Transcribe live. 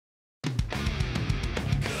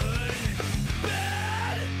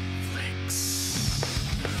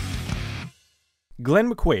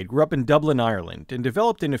Glenn McQuaid grew up in Dublin, Ireland, and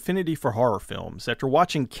developed an affinity for horror films after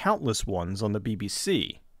watching countless ones on the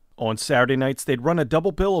BBC. On Saturday nights, they'd run a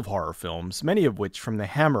double bill of horror films, many of which from the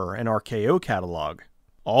Hammer and RKO catalog.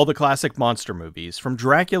 All the classic monster movies, from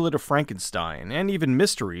Dracula to Frankenstein, and even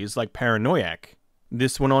mysteries like Paranoiac.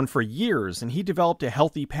 This went on for years, and he developed a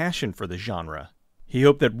healthy passion for the genre. He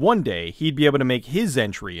hoped that one day he'd be able to make his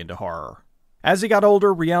entry into horror. As he got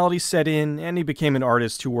older, reality set in, and he became an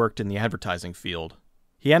artist who worked in the advertising field.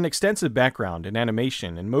 He had an extensive background in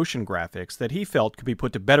animation and motion graphics that he felt could be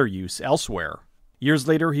put to better use elsewhere. Years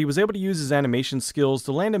later, he was able to use his animation skills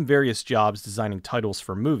to land him various jobs designing titles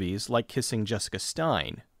for movies like Kissing Jessica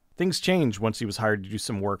Stein. Things changed once he was hired to do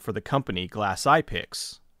some work for the company Glass Eye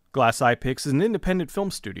Pix. Glass Eye Pix is an independent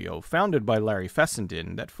film studio founded by Larry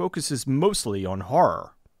Fessenden that focuses mostly on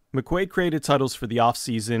horror. McQuaid created titles for the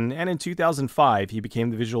off-season, and in 2005 he became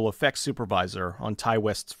the visual effects supervisor on Ty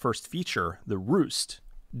West's first feature, The Roost.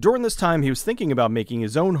 During this time he was thinking about making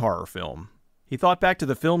his own horror film. He thought back to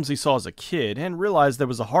the films he saw as a kid and realized there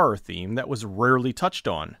was a horror theme that was rarely touched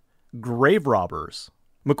on: grave robbers.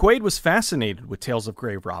 McQuaid was fascinated with tales of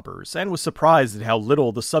grave robbers and was surprised at how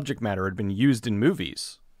little the subject matter had been used in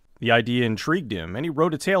movies. The idea intrigued him, and he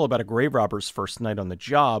wrote a tale about a grave robber's first night on the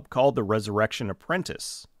job called The Resurrection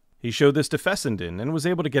Apprentice. He showed this to Fessenden and was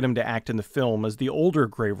able to get him to act in the film as the older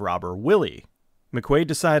grave robber, Willie. McQuaid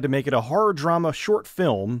decided to make it a horror drama short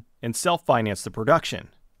film and self-finance the production.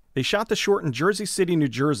 They shot the short in Jersey City, New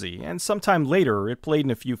Jersey, and sometime later it played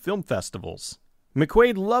in a few film festivals.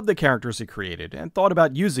 McQuaid loved the characters he created and thought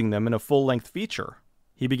about using them in a full-length feature.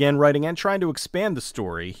 He began writing and trying to expand the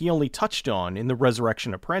story he only touched on in The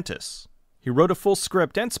Resurrection Apprentice. He wrote a full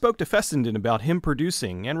script and spoke to Fessenden about him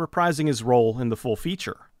producing and reprising his role in the full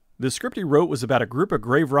feature. The script he wrote was about a group of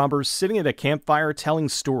grave robbers sitting at a campfire telling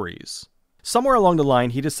stories. Somewhere along the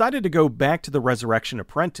line, he decided to go back to The Resurrection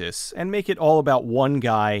Apprentice and make it all about one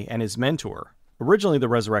guy and his mentor. Originally, The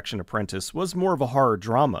Resurrection Apprentice was more of a horror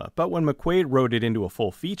drama, but when McQuaid wrote it into a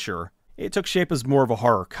full feature, it took shape as more of a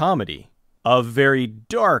horror comedy. A very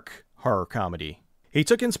dark horror comedy. He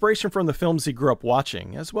took inspiration from the films he grew up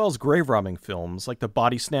watching, as well as grave-robbing films like The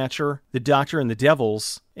Body Snatcher, The Doctor and the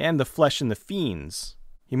Devils, and The Flesh and the Fiends.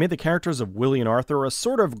 He made the characters of Willie and Arthur a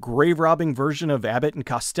sort of grave-robbing version of Abbott and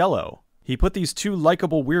Costello. He put these two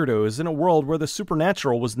likable weirdos in a world where the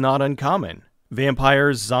supernatural was not uncommon.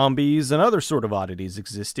 Vampires, zombies, and other sort of oddities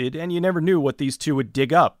existed, and you never knew what these two would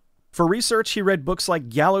dig up. For research, he read books like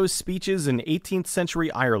Gallows Speeches in 18th Century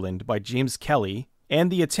Ireland by James Kelly, and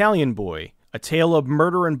The Italian Boy, A Tale of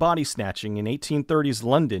Murder and Body Snatching in 1830s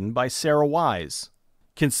London by Sarah Wise.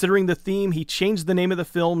 Considering the theme, he changed the name of the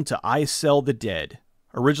film to I Sell the Dead.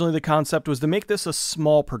 Originally, the concept was to make this a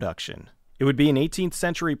small production. It would be an 18th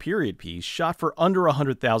century period piece shot for under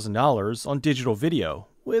 $100,000 on digital video,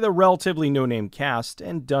 with a relatively no-name cast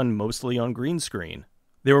and done mostly on green screen.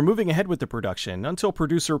 They were moving ahead with the production until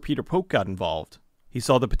producer Peter Polk got involved. He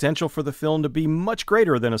saw the potential for the film to be much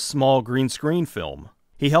greater than a small green screen film.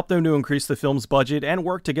 He helped them to increase the film's budget and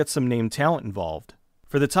worked to get some named talent involved.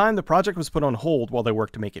 For the time, the project was put on hold while they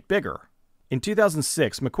worked to make it bigger. In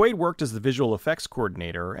 2006, McQuaid worked as the visual effects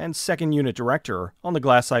coordinator and second unit director on the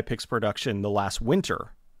Glass Eye Pix production The Last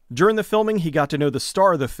Winter. During the filming, he got to know the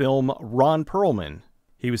star of the film, Ron Perlman.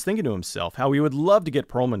 He was thinking to himself how he would love to get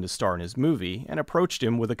Perlman to star in his movie and approached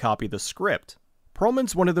him with a copy of the script.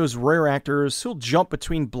 Perlman's one of those rare actors who'll jump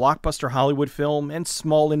between blockbuster Hollywood film and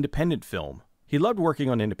small independent film. He loved working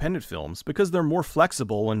on independent films because they're more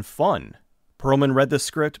flexible and fun. Perlman read the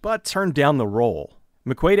script but turned down the role.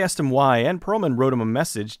 McQuaid asked him why, and Perlman wrote him a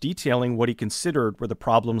message detailing what he considered were the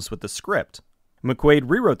problems with the script. McQuaid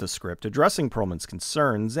rewrote the script addressing Perlman's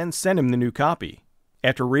concerns and sent him the new copy.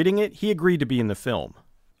 After reading it, he agreed to be in the film.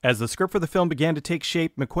 As the script for the film began to take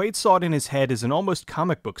shape, McQuaid saw it in his head as an almost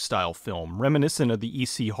comic book style film, reminiscent of the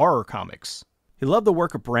EC horror comics. He loved the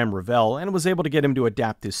work of Bram Revell and was able to get him to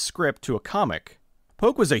adapt his script to a comic.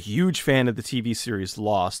 Polk was a huge fan of the TV series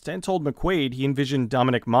Lost and told McQuaid he envisioned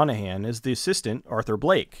Dominic Monaghan as the assistant, Arthur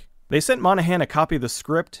Blake. They sent Monaghan a copy of the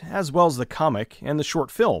script, as well as the comic and the short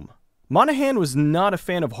film. Monaghan was not a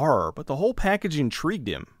fan of horror, but the whole package intrigued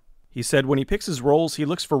him. He said when he picks his roles, he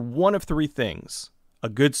looks for one of three things: a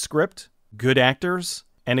good script, good actors,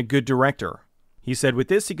 and a good director. He said with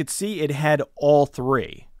this he could see it had all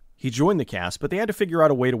three. He joined the cast, but they had to figure out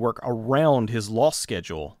a way to work around his Lost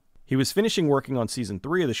schedule. He was finishing working on season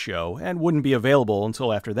 3 of the show and wouldn't be available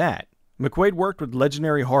until after that. McQuaid worked with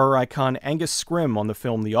legendary horror icon Angus Scrimm on the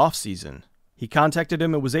film The Off-Season. He contacted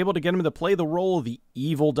him and was able to get him to play the role of the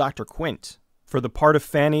evil Dr. Quint. For the part of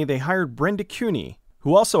Fanny, they hired Brenda Cooney,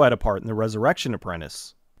 who also had a part in The Resurrection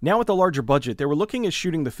Apprentice. Now with a larger budget, they were looking at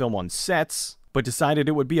shooting the film on sets, but decided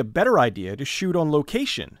it would be a better idea to shoot on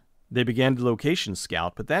location. They began to location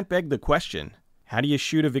scout, but that begged the question, how do you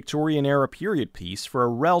shoot a Victorian-era period piece for a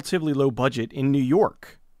relatively low budget in New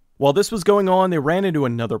York? While this was going on, they ran into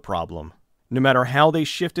another problem. No matter how they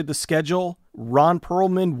shifted the schedule, Ron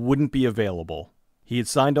Perlman wouldn't be available. He had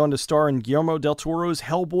signed on to star in Guillermo del Toro's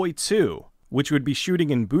Hellboy 2, which would be shooting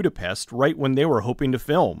in Budapest right when they were hoping to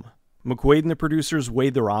film. McQuaid and the producers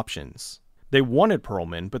weighed their options. They wanted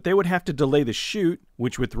Perlman, but they would have to delay the shoot,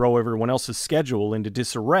 which would throw everyone else's schedule into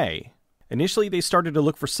disarray. Initially, they started to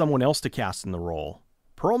look for someone else to cast in the role.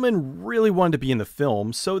 Perlman really wanted to be in the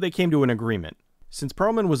film, so they came to an agreement. Since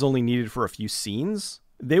Perlman was only needed for a few scenes,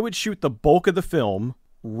 they would shoot the bulk of the film,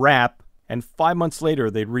 wrap, and 5 months later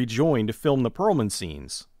they'd rejoin to film the Perlman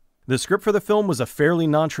scenes. The script for the film was a fairly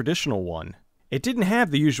non-traditional one. It didn't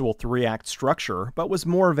have the usual 3-act structure, but was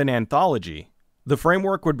more of an anthology. The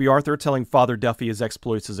framework would be Arthur telling Father Duffy his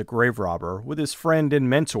exploits as a grave robber with his friend and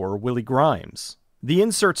mentor, Willie Grimes. The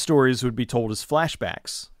insert stories would be told as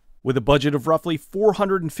flashbacks. With a budget of roughly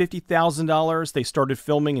 $450,000, they started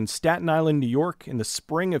filming in Staten Island, New York in the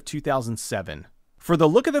spring of 2007. For the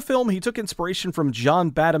look of the film, he took inspiration from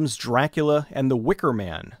John Badham's Dracula and The Wicker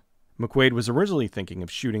Man. McQuaid was originally thinking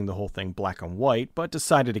of shooting the whole thing black and white, but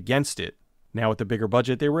decided against it. Now with the bigger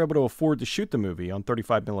budget, they were able to afford to shoot the movie on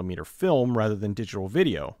 35mm film rather than digital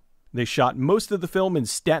video. They shot most of the film in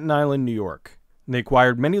Staten Island, New York. They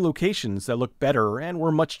acquired many locations that looked better and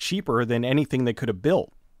were much cheaper than anything they could have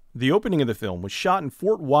built. The opening of the film was shot in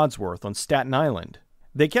Fort Wadsworth on Staten Island.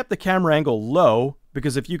 They kept the camera angle low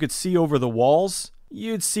because if you could see over the walls,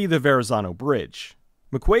 you'd see the Verrazano Bridge.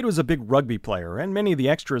 McQuaid was a big rugby player, and many of the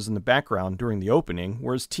extras in the background during the opening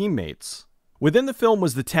were his teammates. Within the film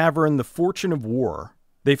was the tavern The Fortune of War.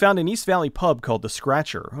 They found an East Valley pub called The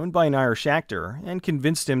Scratcher, owned by an Irish actor, and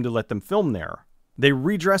convinced him to let them film there. They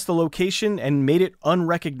redressed the location and made it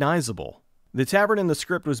unrecognizable. The tavern in the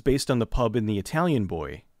script was based on the pub in The Italian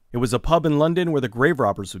Boy. It was a pub in London where the grave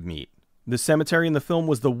robbers would meet. The cemetery in the film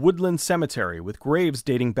was the Woodland Cemetery, with graves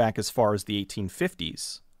dating back as far as the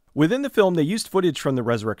 1850s. Within the film, they used footage from The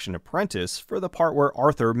Resurrection Apprentice for the part where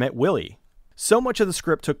Arthur met Willie. So much of the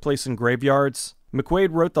script took place in graveyards, McQuaid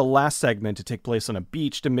wrote the last segment to take place on a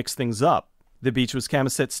beach to mix things up. The beach was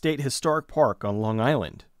Camasset State Historic Park on Long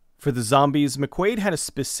Island. For the zombies, McQuaid had a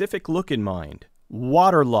specific look in mind: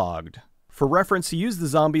 waterlogged. For reference, he used the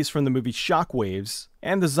zombies from the movie Shockwaves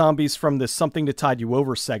and the zombies from the Something to Tide You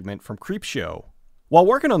Over segment from Creepshow. While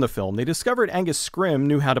working on the film, they discovered Angus Scrimm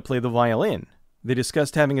knew how to play the violin. They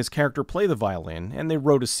discussed having his character play the violin, and they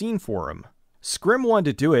wrote a scene for him. Scrimm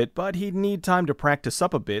wanted to do it, but he'd need time to practice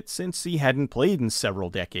up a bit since he hadn't played in several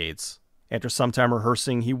decades. After some time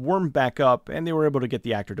rehearsing, he warmed back up, and they were able to get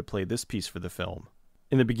the actor to play this piece for the film.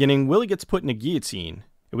 In the beginning, Willie gets put in a guillotine.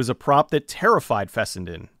 It was a prop that terrified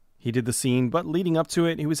Fessenden. He did the scene, but leading up to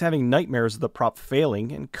it, he was having nightmares of the prop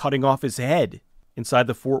failing and cutting off his head. Inside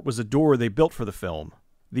the fort was a door they built for the film.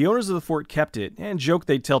 The owners of the fort kept it, and joked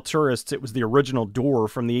they'd tell tourists it was the original door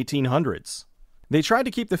from the 1800s. They tried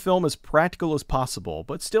to keep the film as practical as possible,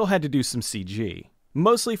 but still had to do some CG.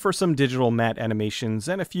 Mostly for some digital matte animations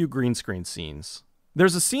and a few green screen scenes.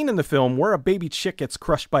 There's a scene in the film where a baby chick gets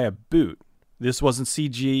crushed by a boot. This wasn't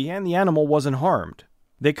CG, and the animal wasn't harmed.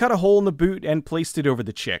 They cut a hole in the boot and placed it over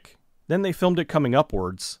the chick. Then they filmed it coming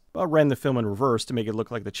upwards, but ran the film in reverse to make it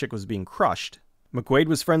look like the chick was being crushed. McQuaid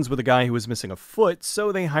was friends with a guy who was missing a foot,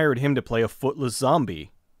 so they hired him to play a footless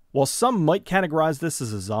zombie. While some might categorize this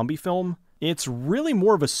as a zombie film, it's really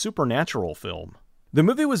more of a supernatural film. The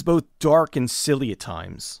movie was both dark and silly at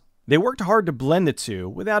times. They worked hard to blend the two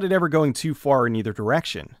without it ever going too far in either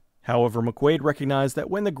direction. However, McQuaid recognized that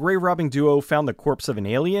when the grave-robbing duo found the corpse of an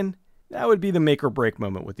alien, that would be the make-or-break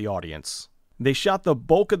moment with the audience. They shot the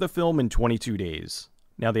bulk of the film in 22 days.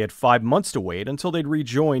 Now they had 5 months to wait until they'd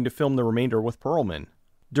rejoin to film the remainder with Perlman.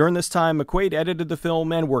 During this time, McQuaid edited the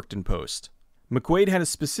film and worked in post. McQuaid had a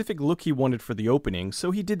specific look he wanted for the opening,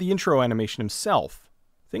 so he did the intro animation himself.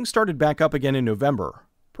 Things started back up again in November.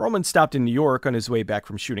 Perlman stopped in New York on his way back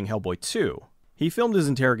from shooting Hellboy 2. He filmed his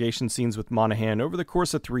interrogation scenes with Monahan over the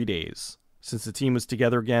course of 3 days. Since the team was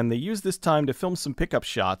together again, they used this time to film some pickup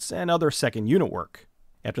shots and other second unit work.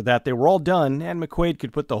 After that, they were all done, and McQuaid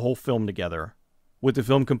could put the whole film together. With the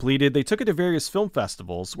film completed, they took it to various film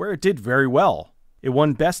festivals, where it did very well. It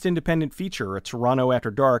won Best Independent Feature at Toronto After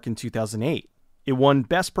Dark in 2008. It won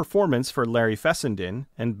Best Performance for Larry Fessenden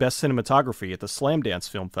and Best Cinematography at the Slamdance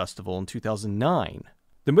Film Festival in 2009.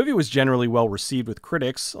 The movie was generally well received with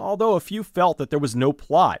critics, although a few felt that there was no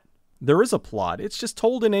plot. There is a plot, it's just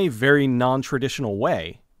told in a very non-traditional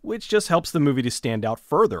way. which just helps the movie to stand out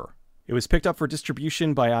further. It was picked up for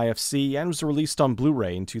distribution by IFC and was released on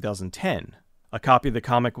Blu-ray in 2010. A copy of the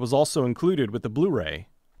comic was also included with the Blu-ray.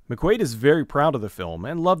 McQuaid is very proud of the film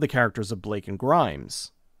and loved the characters of Blake and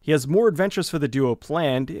Grimes. He has more adventures for the duo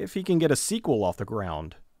planned if he can get a sequel off the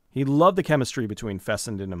ground. He loved the chemistry between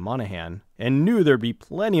Fessenden and Monahan, and knew there'd be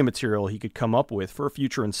plenty of material he could come up with for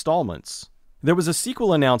future installments. There was a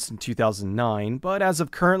sequel announced in 2009, but as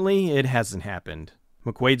of currently, it hasn't happened.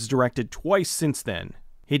 McQuaid's directed twice since then.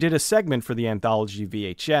 He did a segment for the anthology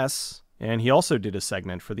VHS, and he also did a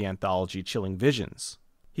segment for the anthology Chilling Visions.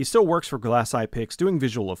 He still works for Glass Eye Pix doing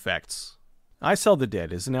visual effects. I Sell the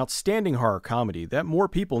Dead is an outstanding horror comedy that more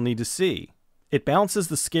people need to see. It balances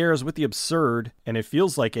the scares with the absurd, and it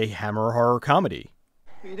feels like a Hammer horror comedy.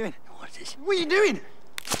 What are you doing? What is this? What are you doing?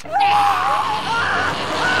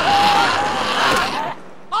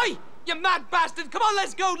 Oi! You mad bastard! Come on,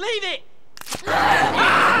 let's go! Leave it!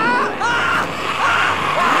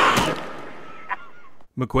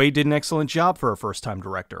 McQuaid did an excellent job for a first-time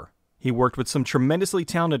director. He worked with some tremendously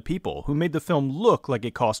talented people who made the film look like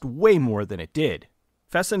it cost way more than it did.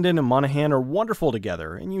 Fessenden and Monahan are wonderful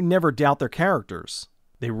together, and you never doubt their characters.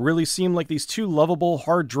 They really seem like these two lovable,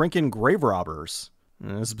 hard-drinking grave robbers.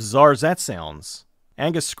 As bizarre as that sounds.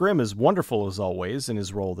 Angus Scrimm is wonderful as always in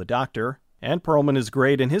his role of the Doctor, and Perlman is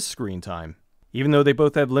great in his screen time. Even though they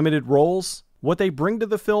both have limited roles, what they bring to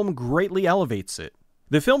the film greatly elevates it.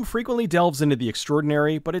 The film frequently delves into the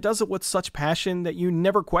extraordinary, but it does it with such passion that you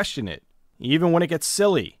never question it, even when it gets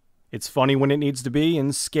silly. It's funny when it needs to be,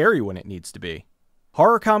 and scary when it needs to be.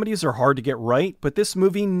 Horror comedies are hard to get right, but this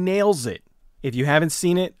movie nails it. If you haven't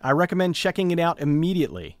seen it, I recommend checking it out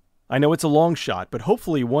immediately. I know it's a long shot, but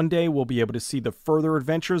hopefully one day we'll be able to see the further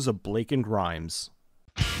adventures of Blake and Grimes.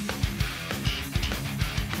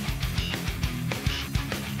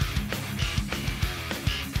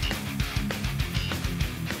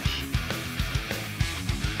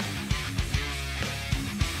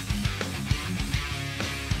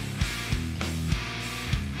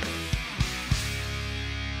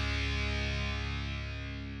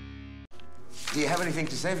 Do you have anything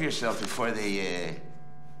to say for yourself before they,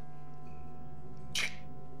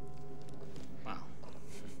 Well,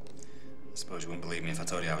 I suppose you wouldn't believe me if I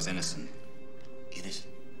told you I was innocent. Innocent?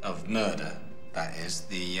 Of murder, that is.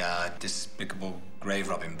 The, despicable grave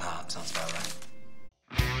robbing part sounds about right.